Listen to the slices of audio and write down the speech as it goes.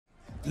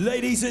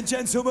Ladies and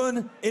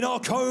gentlemen, in our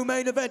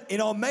co-main event,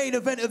 in our main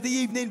event of the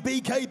evening,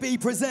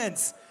 BKB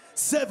presents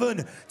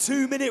 7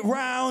 two-minute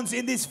rounds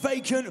in this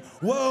vacant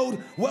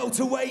world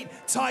welterweight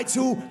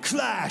title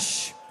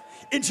clash.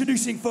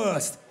 Introducing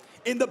first,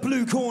 in the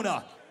blue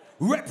corner,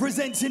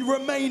 representing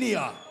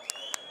Romania,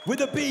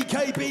 with a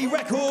BKB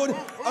record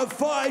of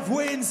 5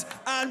 wins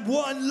and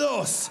 1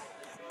 loss,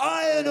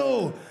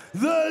 Ionel,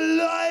 the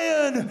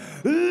Lion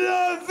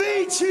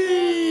Levitchi!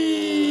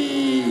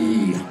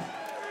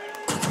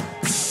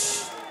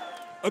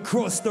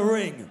 Across the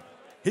ring,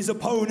 his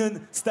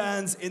opponent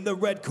stands in the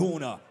red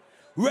corner,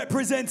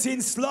 representing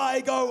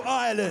Sligo,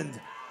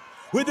 Ireland,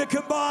 with a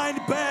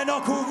combined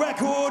bare-knuckle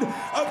record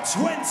of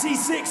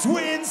 26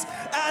 wins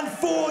and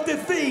 4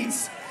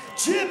 defeats,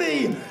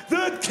 Jimmy,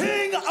 the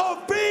King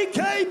of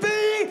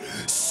BKB,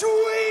 Sweeney!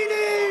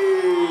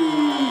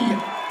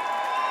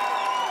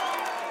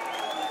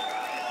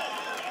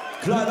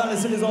 Clive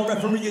Allison is our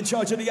referee in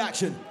charge of the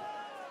action.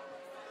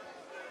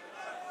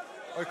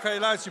 Okay,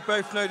 lads, you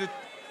both know the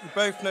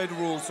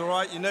rules, all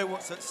right? You know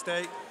what's at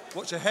stake.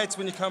 Watch your heads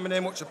when you're coming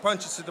in. Watch your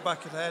punches to the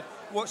back of the head.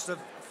 Watch the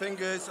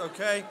fingers,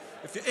 okay?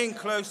 If you're in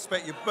close,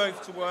 expect you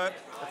both to work.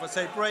 If I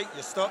say break,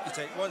 you stop, you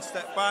take 1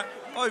 step back.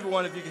 Either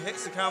one of you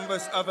hits the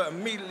canvas, other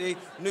immediately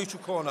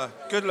neutral corner.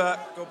 Good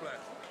luck, God bless.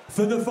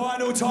 For the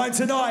final time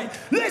tonight,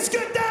 let's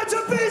get down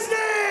to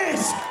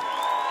business!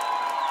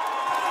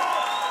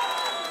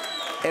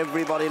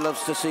 Everybody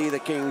loves to see the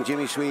King,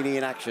 Jimmy Sweeney,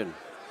 in action.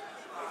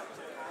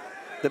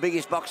 The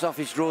biggest box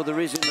office draw there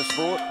is in the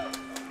sport.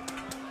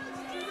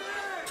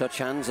 Touch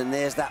hands, and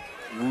there's that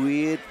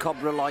weird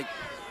Cobra-like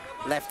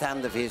left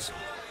hand of his.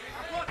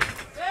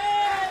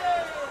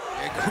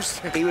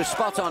 He was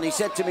spot on. He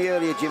said to me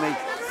earlier, Jimmy,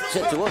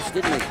 said to us,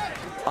 didn't he?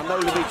 I know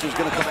Levitchi's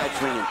going to come out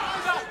swinging.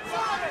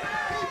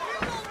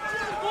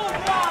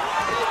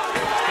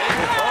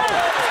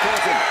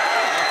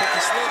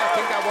 I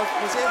think that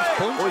was it.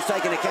 Oh, he's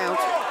taking account.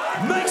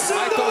 Make some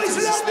I thought it noise,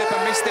 was a slip.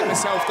 I missed it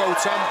myself, though,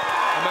 Tom.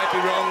 I might be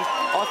wrong.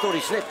 I thought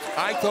he slipped.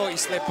 I thought he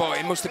slipped, but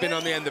it must have been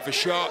on the end of a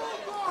shot.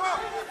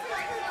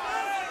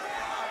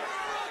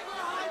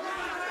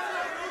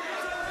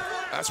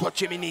 That's what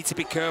Jimmy needs to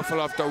be careful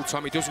of, though,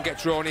 Tom. He doesn't get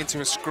drawn into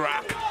a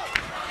scrap.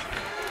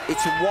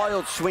 It's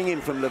wild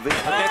swinging from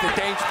Levitchi. And there's the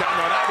danger.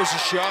 No, that was a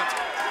shot.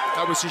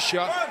 That was a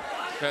shot.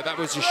 Yeah, that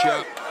was a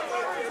shot.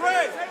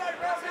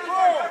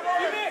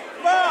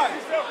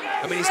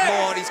 I mean,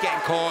 he's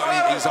getting caught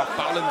and he's off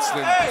balance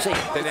than it's all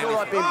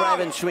right being brave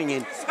and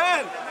swinging,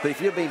 but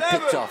if you're being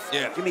picked off,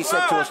 Jimmy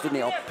said to us, didn't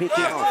he, I'll pick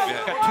you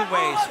off. Got 2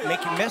 ways,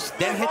 make you miss,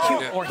 then hit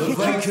you, or hit you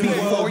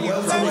before you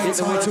throw.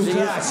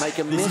 Make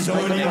a miss,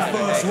 make a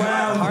miss. The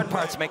hard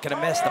part's making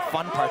a miss, the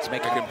fun part's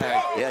making a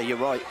pay. Yeah, you're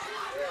right.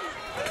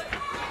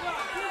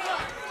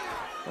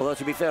 Although,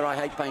 to be fair, I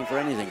hate paying for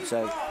anything,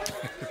 so.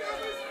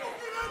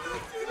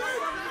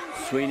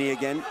 Sweeney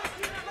again.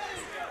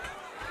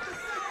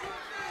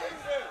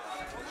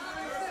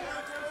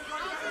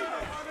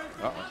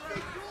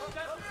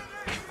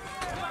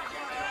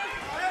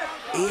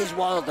 He is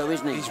wild, though,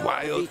 isn't he? He's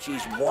wild.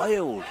 He's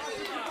wild.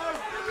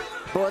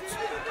 But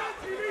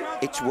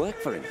it's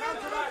worked for him.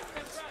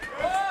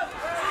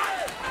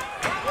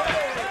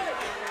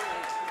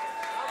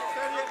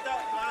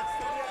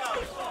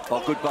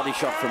 Oh, good body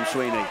shot from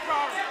Sweeney.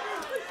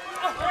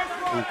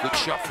 Ooh, good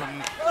shot from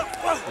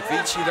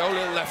Levitchi, though,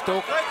 little left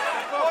hook.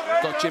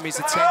 Got Jimmy's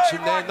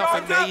attention there,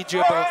 nothing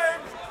major, but...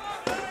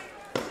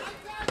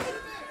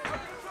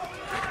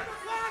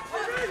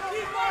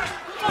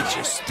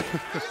 Just...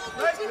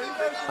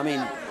 I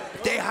mean,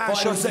 they have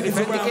shots to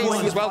defend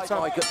against as well,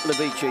 Tom. Like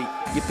Levitchi,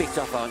 you picked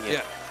up, aren't you?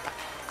 Yeah.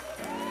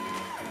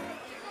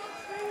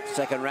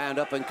 Second round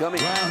up and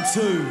coming. Round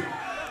 2.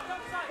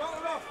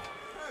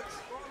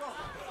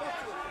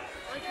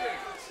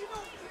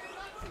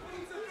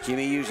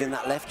 Jimmy using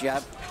that left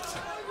jab.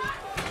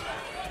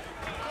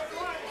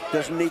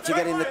 Doesn't need to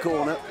get in the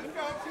corner.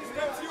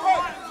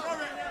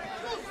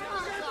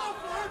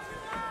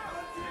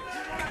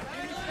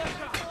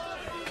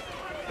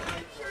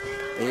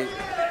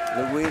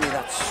 The wheelie,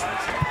 that's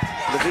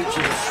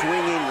Levitchi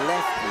swinging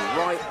left and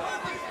right.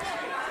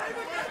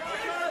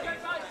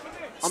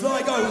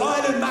 Sligo,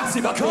 Ireland,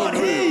 massive, I can't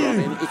hear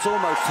you! It's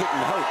almost hit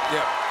and hope.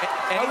 Yeah.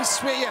 I was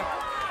swinging.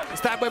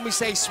 Is that when we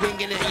say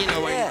swinging it, you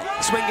know,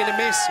 swing and a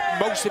miss?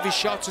 Most of his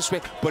shots are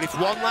swing. But if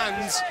one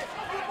lands,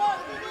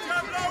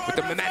 with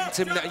the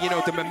momentum, that, you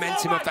know, the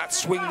momentum of that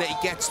swing that he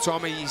gets,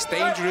 Tommy, he's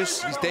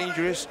dangerous. He's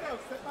dangerous.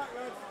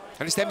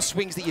 And it's them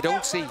swings that you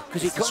don't see.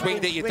 Because he the swing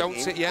that you don't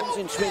see, comes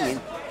in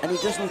swinging, and he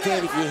doesn't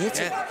care if you hit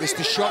it. It's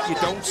the shot you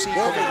don't see.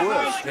 They're the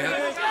worst.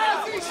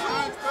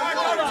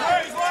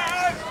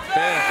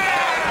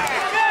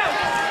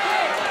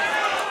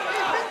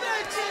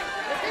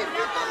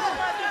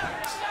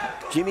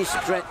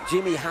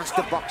 Jimmy has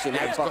to box him.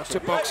 He's got to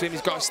box him.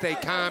 He's got to stay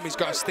calm. He's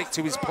got to stick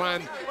to his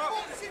plan.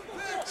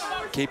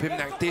 Keep him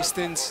that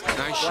distance.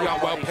 Nice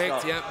shot. Well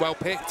picked. Yeah, well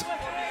picked.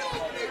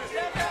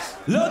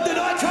 London,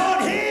 I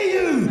can't hear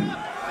you!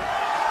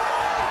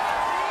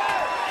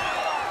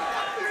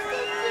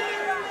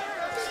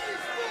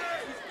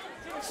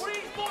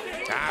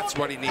 That's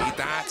what he needed.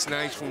 That's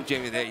nice from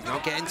Jimmy there. He's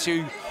not getting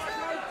too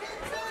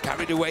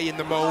carried away in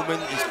the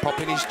moment. He's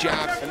popping his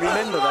jab. And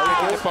remember though,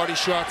 taking the body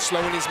shot,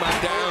 slowing his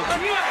man down.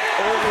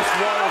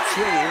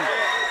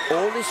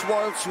 All this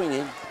wild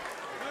swinging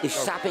is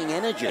sapping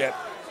energy. Yep.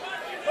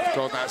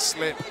 Called that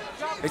slip.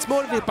 It's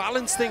more of a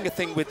balance thing, I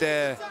think, with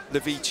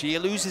Levitchi. He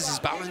loses his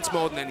balance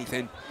more than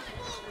anything.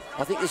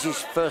 I think this is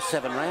first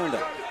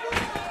 7-rounder.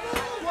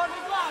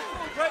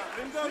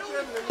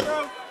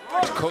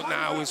 It's cut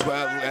now as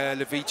well.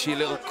 Levitchi, a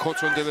little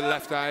cut under the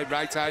left eye,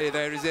 right eye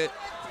there, is it?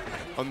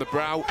 On the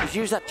brow. He's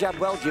used that jab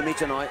well, Jimmy,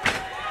 tonight.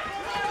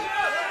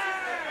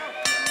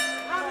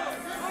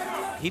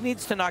 He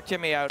needs to knock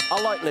Jimmy out.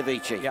 I like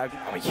Levitchi. Yeah,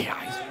 he's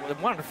a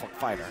wonderful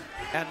fighter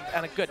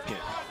and a good kid.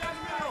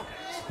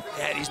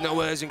 Yeah, he's no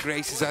airs and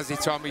graces, has he,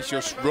 Tom? He's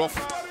just rough,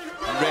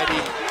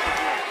 ready,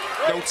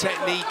 no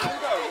technique.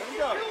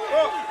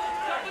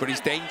 But he's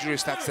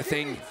dangerous, that's the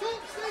thing.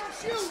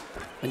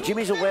 And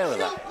Jimmy's aware of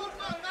that.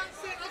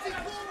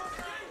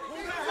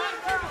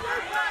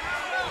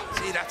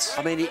 See, that's...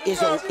 I mean,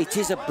 it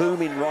is a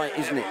booming right,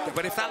 isn't it?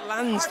 But if that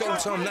lands, though,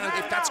 Tom,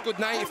 if that's good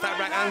night, if that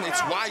right hand,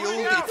 it's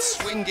wild, it's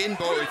swinging,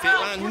 but if it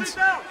lands...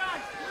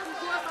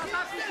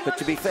 But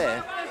to be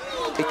fair,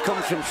 it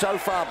comes from so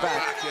far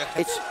back,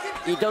 yeah.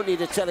 You don't need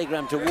a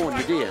telegram to warn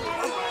you, do you?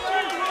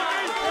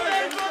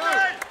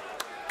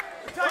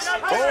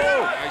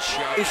 Oh! Nice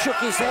shot. He shook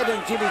his head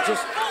and Jimmy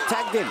just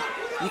tagged him.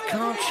 You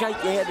can't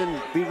shake your head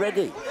and be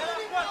ready.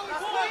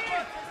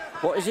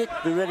 What is it?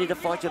 Be ready to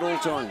fight at all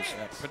times.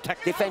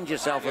 Defend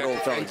yourself at all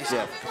times.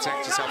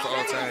 Protect yourself at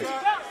all times.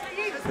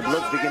 The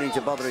blood's beginning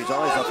to bother his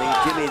eyes, I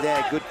think. Jimmy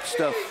there, good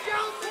stuff.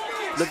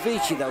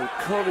 Levitchi, though,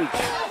 courage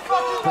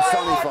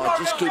personified,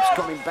 just keeps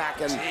coming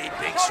back and...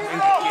 Big swing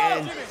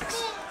again.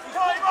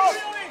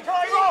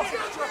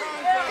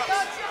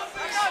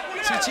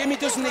 See, Jimmy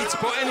doesn't need to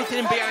put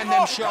anything behind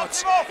them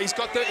shots. He's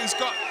got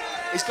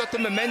the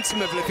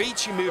momentum of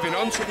Levitchi moving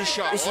on to the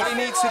shot. All he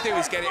needs to do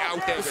is get it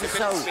out there with a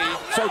bit of speed.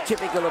 So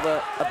typical of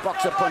a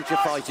boxer-puncher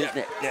fight, isn't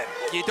it? Yeah.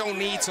 You don't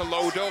need to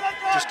load up.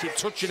 Just keep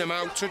touching him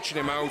out, touching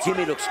him out.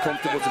 Jimmy looks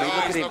comfortable to me. Look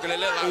at him.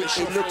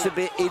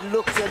 He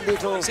looks a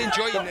little... He's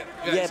enjoying it.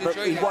 Yeah, but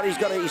what he's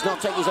got, he's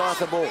not taking his eye off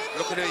the ball.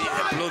 Look at the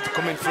blood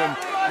coming from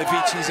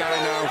Levitchi's eye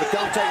now. But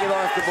don't take your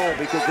eye off the ball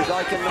because the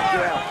guy can knock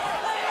you out.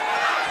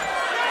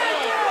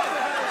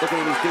 Look at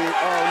him, he's doing...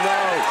 Oh, no!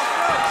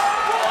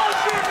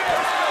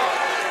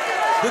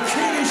 The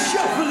king is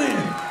shuffling.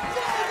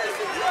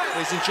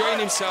 He's enjoying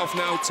himself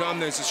now,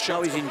 Tom. There's a shot.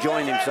 No, he's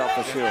enjoying himself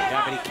for sure.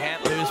 Yeah, but he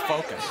can't lose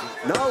focus.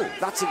 No,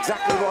 that's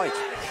exactly right.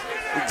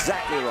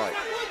 Exactly right.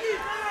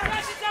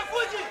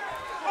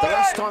 The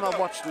last time I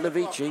watched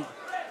Levitchi,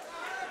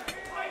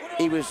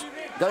 he was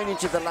going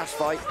into the last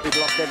fight, he'd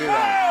lost every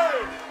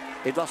round.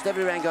 He'd lost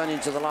every round going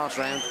into the last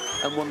round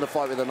and won the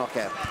fight with a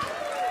knockout.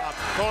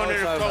 Corner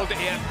have called it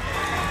here.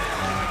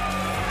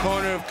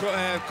 Corner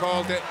have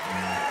called it.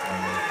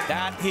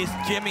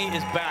 Jimmy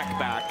is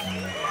back.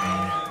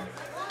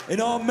 In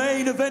our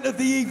main event of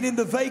the evening,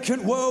 the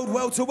vacant world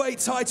welterweight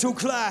title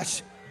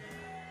clash.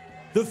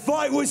 The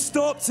fight was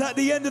stopped at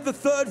the end of the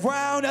third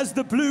round as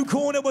the blue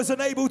corner was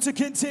unable to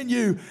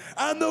continue.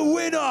 And the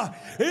winner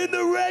in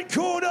the red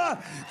corner,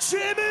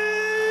 Jimmy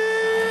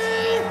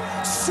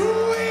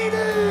Sweeney!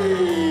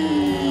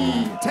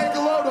 Take a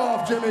load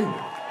off, Jimmy.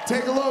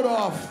 Take a load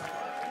off.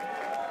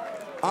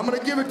 I'm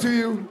gonna give it to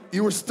you.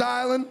 You were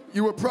styling,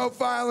 you were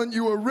profiling,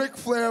 you were Ric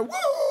Flair.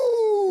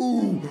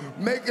 Woo!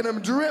 Making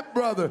them drip,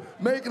 brother.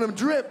 Making them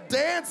drip,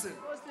 dancing.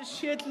 I was the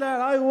shit, lad.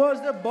 I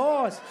was the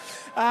boss.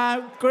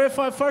 Great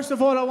fight. First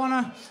of all, I want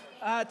to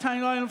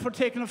thank Ionel for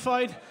taking the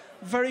fight.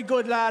 Very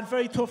good lad,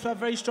 very tough lad,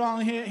 very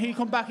strong. He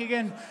come back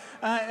again.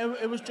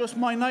 It was just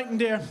my night in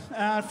there.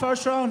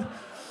 First round,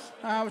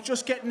 I was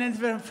just getting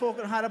into it.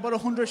 I had about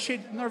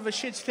 100 nervous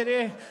shits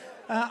today.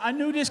 I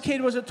knew this kid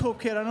was a tough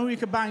kid. I knew he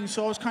could bang,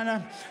 so I was kind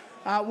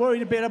of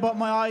worried a bit about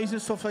my eyes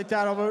and stuff like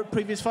that over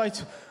previous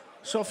fights.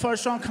 So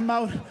first round come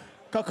out,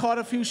 got caught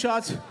a few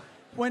shots,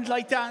 went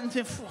like that and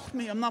said, fuck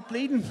me, I'm not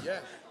bleeding. Yeah.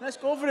 Let's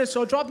go for this.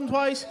 So I dropped him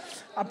twice.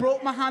 I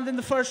broke my hand in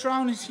the first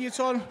round. You see, it's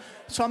all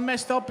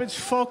messed up. It's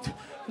fucked.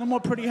 No more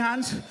pretty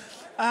hands.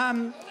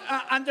 And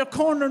the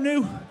corner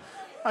knew.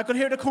 I could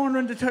hear the corner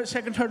in the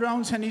second, third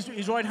rounds, and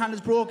his right hand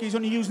is broke. He's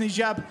only using his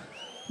jab.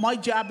 My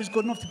jab is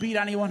good enough to beat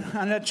anyone,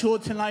 and that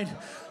showed tonight.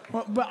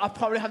 But I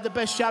probably have the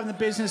best jab in the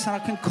business, and I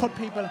can cut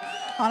people, and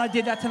I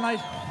did that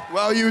tonight.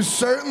 Well, you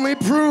certainly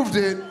proved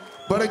it.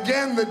 But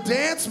again, the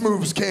dance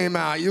moves came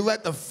out. You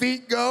let the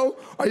feet go.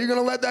 Are you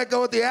gonna let that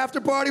go at the after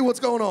party? What's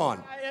going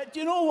on? Do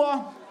you know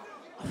what?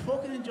 I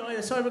fucking enjoyed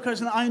it. Sorry,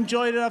 because I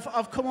enjoyed it.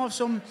 I've come off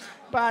some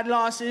bad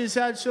losses,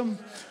 had some.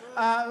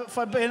 I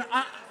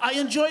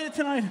enjoyed it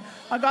tonight.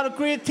 I got a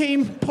great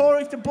team.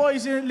 Porrick, the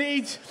boys in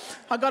Leeds.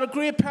 I got a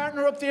great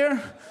partner up there.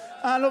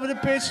 I love the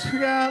bitch.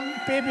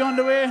 Baby on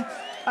the way.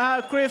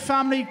 Great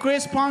family,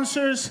 great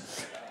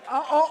sponsors.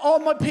 All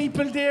my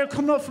people there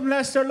coming up from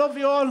Leicester. Love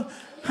you all.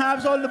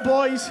 Habs, all the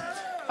boys.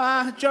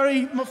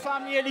 Jerry, my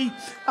family, Eddie.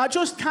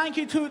 Just thank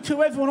you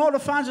to everyone, all the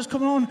fans that's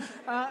coming on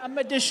and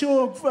made this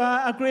show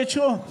a great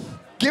show.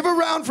 Give a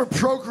round for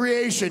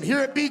procreation. Here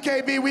at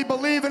BKB, we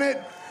believe in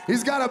it.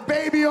 He's got a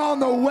baby on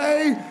the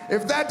way.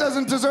 If that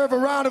doesn't deserve a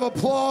round of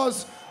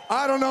applause,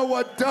 I don't know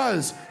what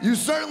does. You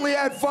certainly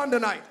had fun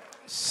tonight.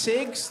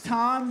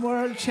 6-time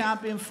world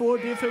champion, 4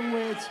 different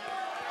weights.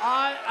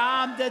 I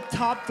am the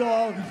top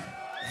dog.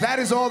 That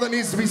is all that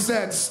needs to be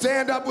said.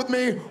 Stand up with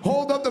me,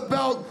 hold up the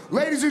belt.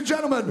 Ladies and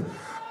gentlemen,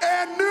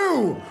 and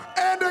new,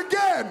 and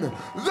again,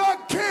 the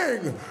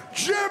King,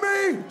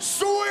 Jimmy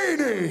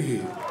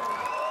Sweeney.